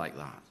to put it like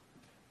that.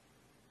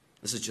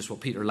 This is just what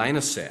Peter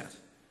Linus said.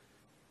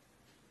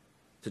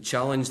 To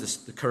challenge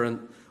the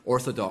current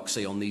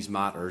orthodoxy on these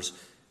matters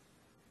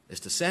is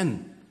to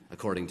sin,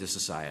 according to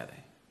society.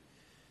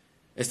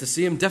 It's the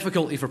same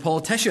difficulty for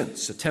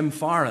politicians. So Tim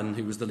Farron,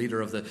 who was the leader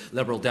of the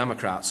Liberal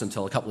Democrats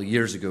until a couple of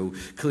years ago,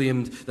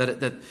 claimed that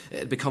it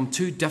had become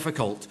too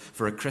difficult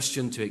for a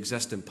Christian to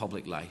exist in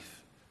public life.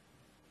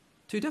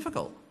 Too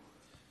difficult.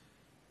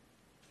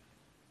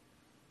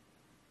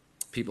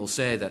 People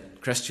say that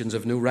Christians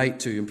have no right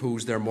to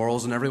impose their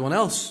morals on everyone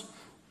else.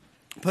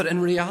 But in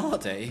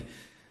reality,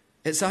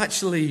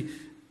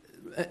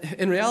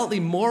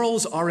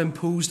 morals are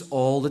imposed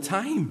all the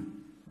time.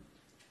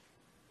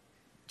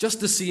 Just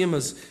the same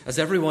as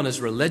everyone is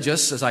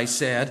religious, as I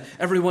said,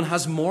 everyone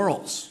has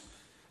morals.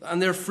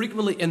 And they're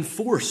frequently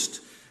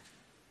enforced,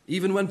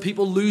 even when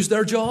people lose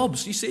their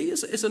jobs. You see,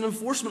 it's an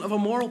enforcement of a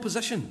moral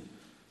position.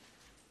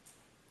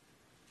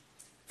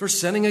 For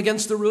sinning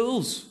against the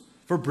rules,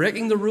 for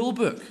breaking the rule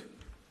book.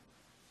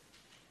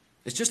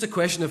 It's just a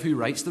question of who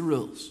writes the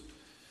rules.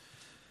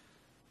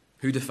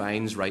 Who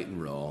defines right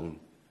and wrong?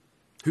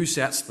 Who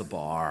sets the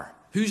bar?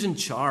 Who's in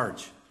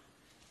charge?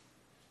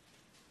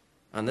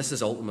 And this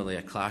is ultimately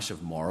a clash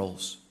of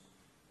morals.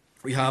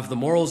 We have the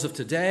morals of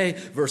today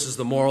versus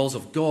the morals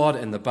of God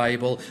in the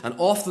Bible, and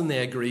often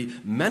they agree,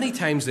 many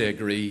times they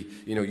agree,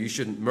 you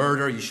shouldn't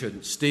murder, you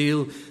shouldn't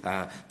steal,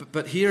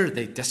 but here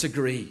they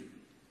disagree.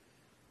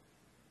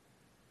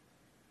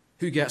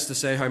 Who gets to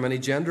say how many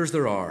genders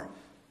there are,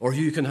 or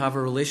who you can have a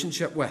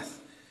relationship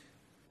with?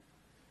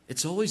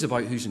 It's always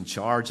about who's in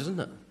charge, isn't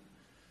it?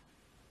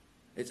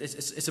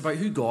 It's about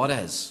who God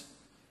is.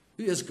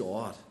 Who is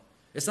God?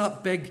 Is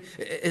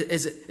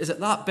it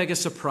that big a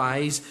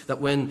surprise that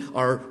when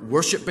our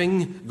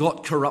worshipping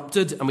got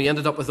corrupted and we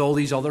ended up with all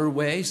these other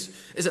ways?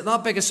 Is it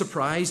that big a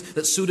surprise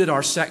that so did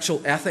our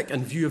sexual ethic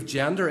and view of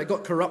gender? It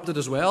got corrupted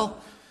as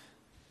well.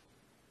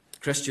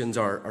 Christians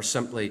are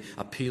simply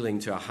appealing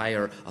to a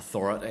higher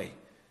authority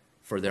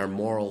for their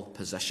moral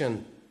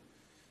position.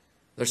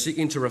 They're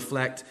seeking to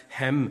reflect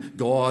Him,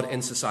 God,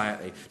 in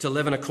society, to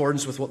live in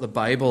accordance with what the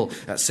Bible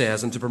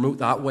says and to promote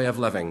that way of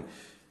living.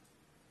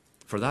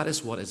 For that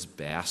is what is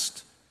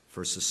best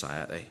for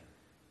society.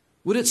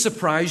 Would it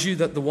surprise you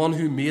that the one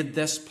who made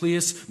this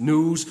place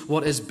knows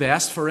what is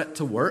best for it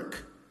to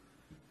work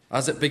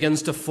as it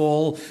begins to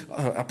fall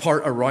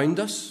apart around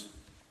us?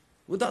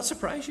 Would that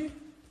surprise you?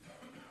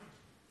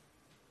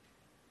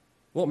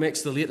 What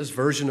makes the latest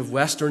version of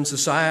Western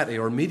society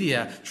or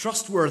media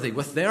trustworthy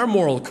with their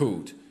moral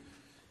code?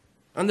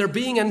 And they're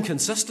being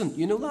inconsistent,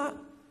 you know that?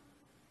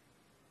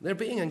 They're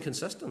being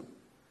inconsistent.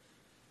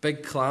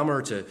 Big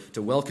clamour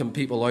to welcome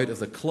people out of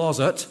the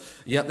closet,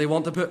 yet they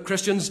want to put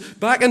Christians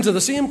back into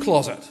the same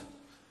closet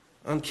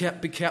and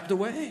be kept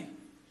away,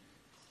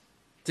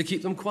 to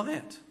keep them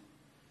quiet,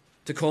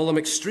 to call them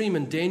extreme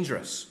and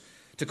dangerous,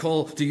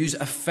 to use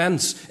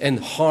offence in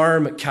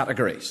harm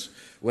categories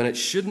when it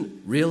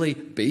shouldn't really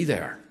be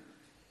there.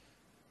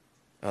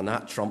 And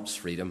that trumps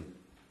freedom.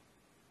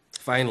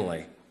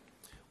 Finally,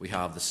 we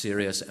have the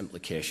serious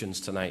implications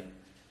tonight.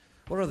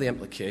 What are the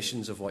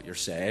implications of what you're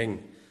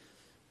saying?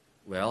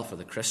 Well, for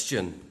the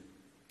Christian,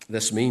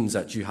 this means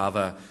that you have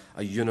a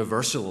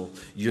universal,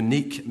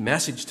 unique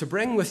message to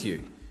bring with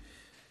you.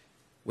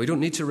 We don't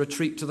need to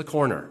retreat to the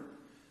corner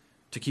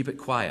to keep it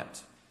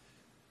quiet.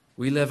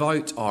 We live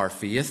out our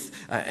faith.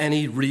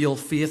 Any real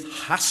faith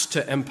has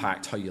to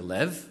impact how you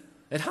live.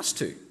 It has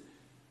to.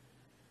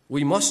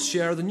 We must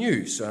share the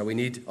news. We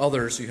need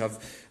others who have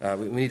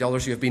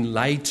been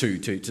lied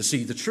to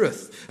see the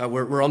truth.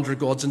 We're under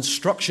God's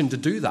instruction to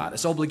do that.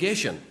 It's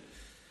obligation.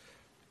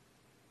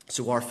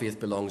 So our faith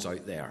belongs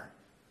out there.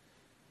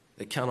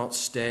 It cannot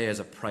stay as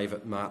a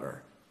private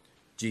matter.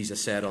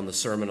 Jesus said on the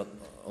Sermon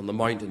on the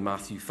mount in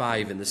Matthew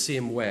 5, in the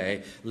same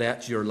way,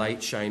 let your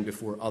light shine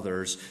before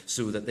others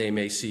so that they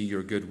may see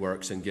your good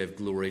works and give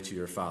glory to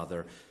your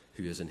Father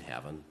who is in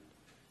heaven.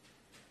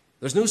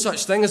 There's no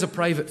such thing as a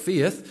private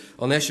faith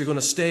unless you're going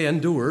to stay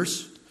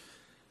indoors.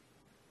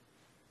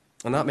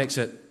 And that makes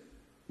it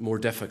more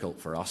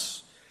difficult for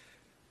us,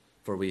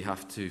 for we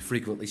have to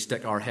frequently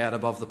stick our head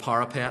above the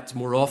parapet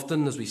more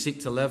often as we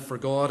seek to live for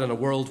God in a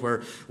world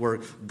where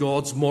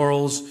God's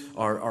morals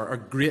are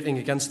grating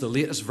against the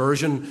latest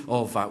version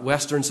of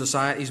Western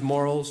society's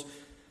morals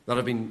that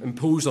have been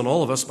imposed on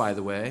all of us, by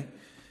the way.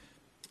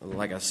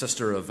 Like a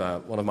sister of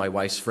one of my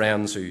wife's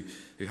friends who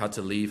had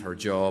to leave her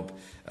job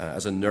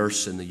as a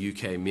nurse in the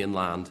UK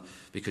mainland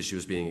because she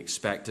was being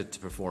expected to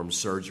perform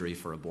surgery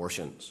for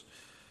abortions.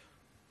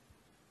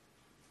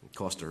 It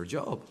cost her her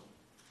job.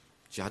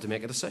 She had to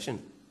make a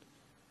decision.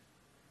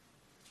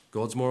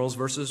 God's morals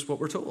versus what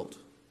we're told.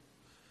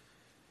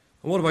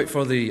 And what about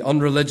for the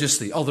unreligious,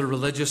 the other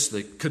religious,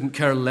 the couldn't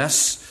care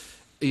less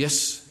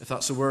ace, if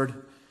that's a word?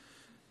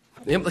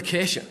 The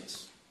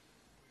implications.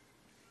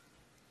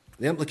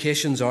 The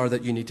implications are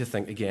that you need to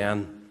think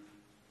again.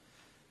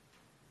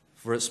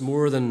 For it's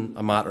more than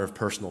a matter of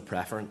personal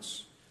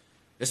preference.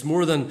 It's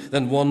more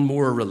than one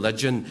more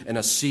religion in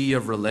a sea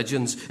of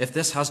religions. If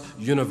this has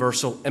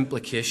universal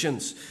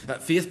implications,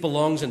 faith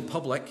belongs in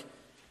public.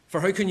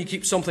 For how can you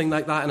keep something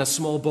like that in a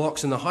small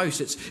box in the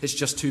house? It's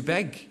just too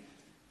big.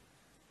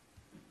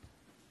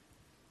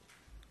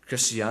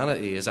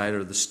 Christianity is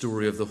either the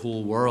story of the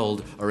whole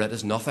world or it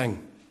is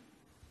nothing.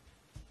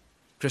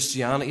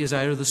 Christianity is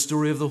either the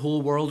story of the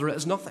whole world or it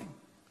is nothing.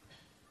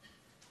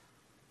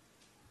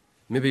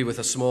 Maybe with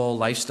a small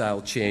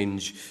lifestyle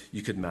change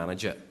you could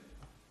manage it.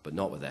 But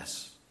not with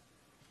this.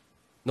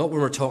 Not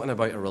when we're talking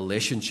about a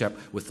relationship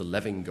with the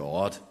living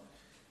God.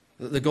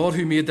 The God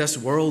who made this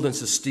world and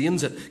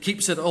sustains it,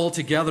 keeps it all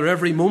together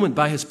every moment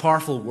by his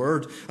powerful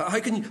word. How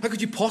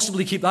could you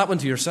possibly keep that one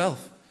to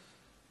yourself?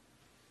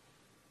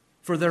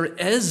 For there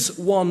is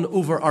one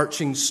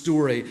overarching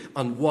story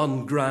and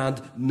one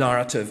grand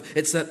narrative.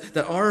 It's that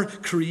our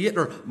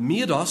Creator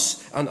made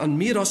us and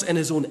made us in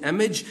his own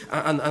image,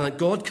 and that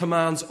God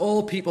commands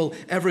all people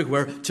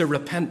everywhere to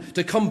repent,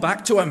 to come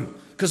back to him.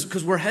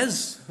 Because we're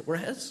his. We're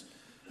his.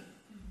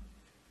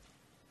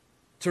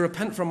 To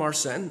repent from our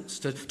sins,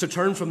 to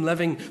turn from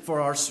living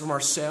from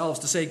ourselves,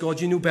 to say,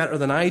 God, you know better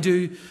than I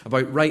do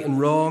about right and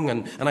wrong,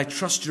 and I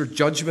trust your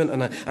judgment,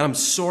 and I'm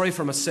sorry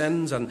for my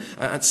sins, and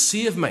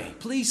save me.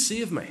 Please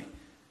save me.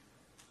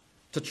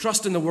 To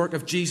trust in the work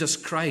of Jesus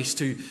Christ,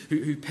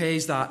 who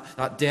pays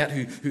that debt,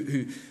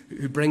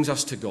 who brings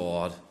us to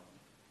God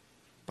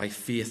by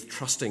faith,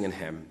 trusting in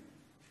him.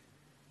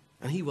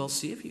 And he will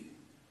save you.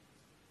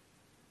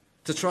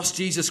 To trust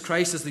Jesus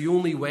Christ as the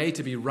only way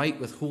to be right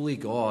with holy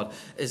God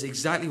is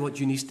exactly what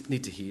you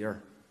need to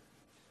hear.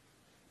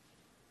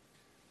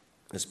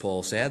 As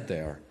Paul said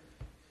there,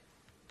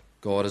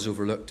 God has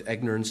overlooked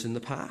ignorance in the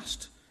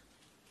past.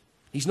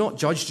 He's not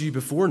judged you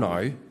before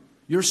now.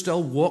 You're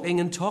still walking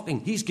and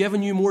talking. He's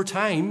given you more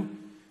time,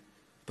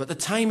 but the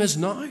time is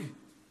now.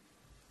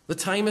 The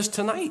time is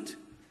tonight.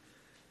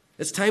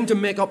 It's time to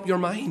make up your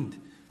mind.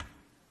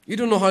 You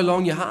don't know how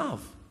long you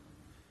have.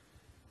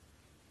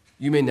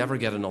 You may never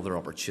get another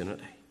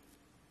opportunity.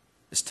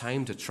 It's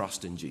time to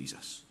trust in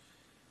Jesus.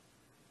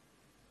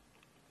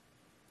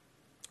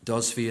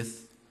 Does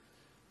faith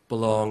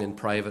belong in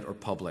private or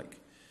public?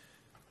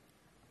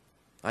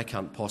 I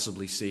can't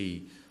possibly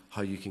see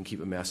how you can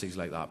keep a message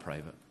like that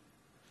private.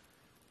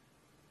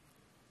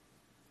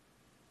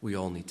 We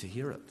all need to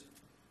hear it.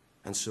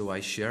 And so I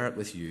share it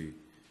with you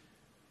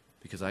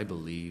because I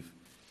believe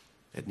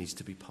it needs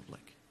to be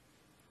public.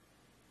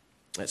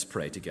 Let's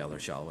pray together,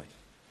 shall we?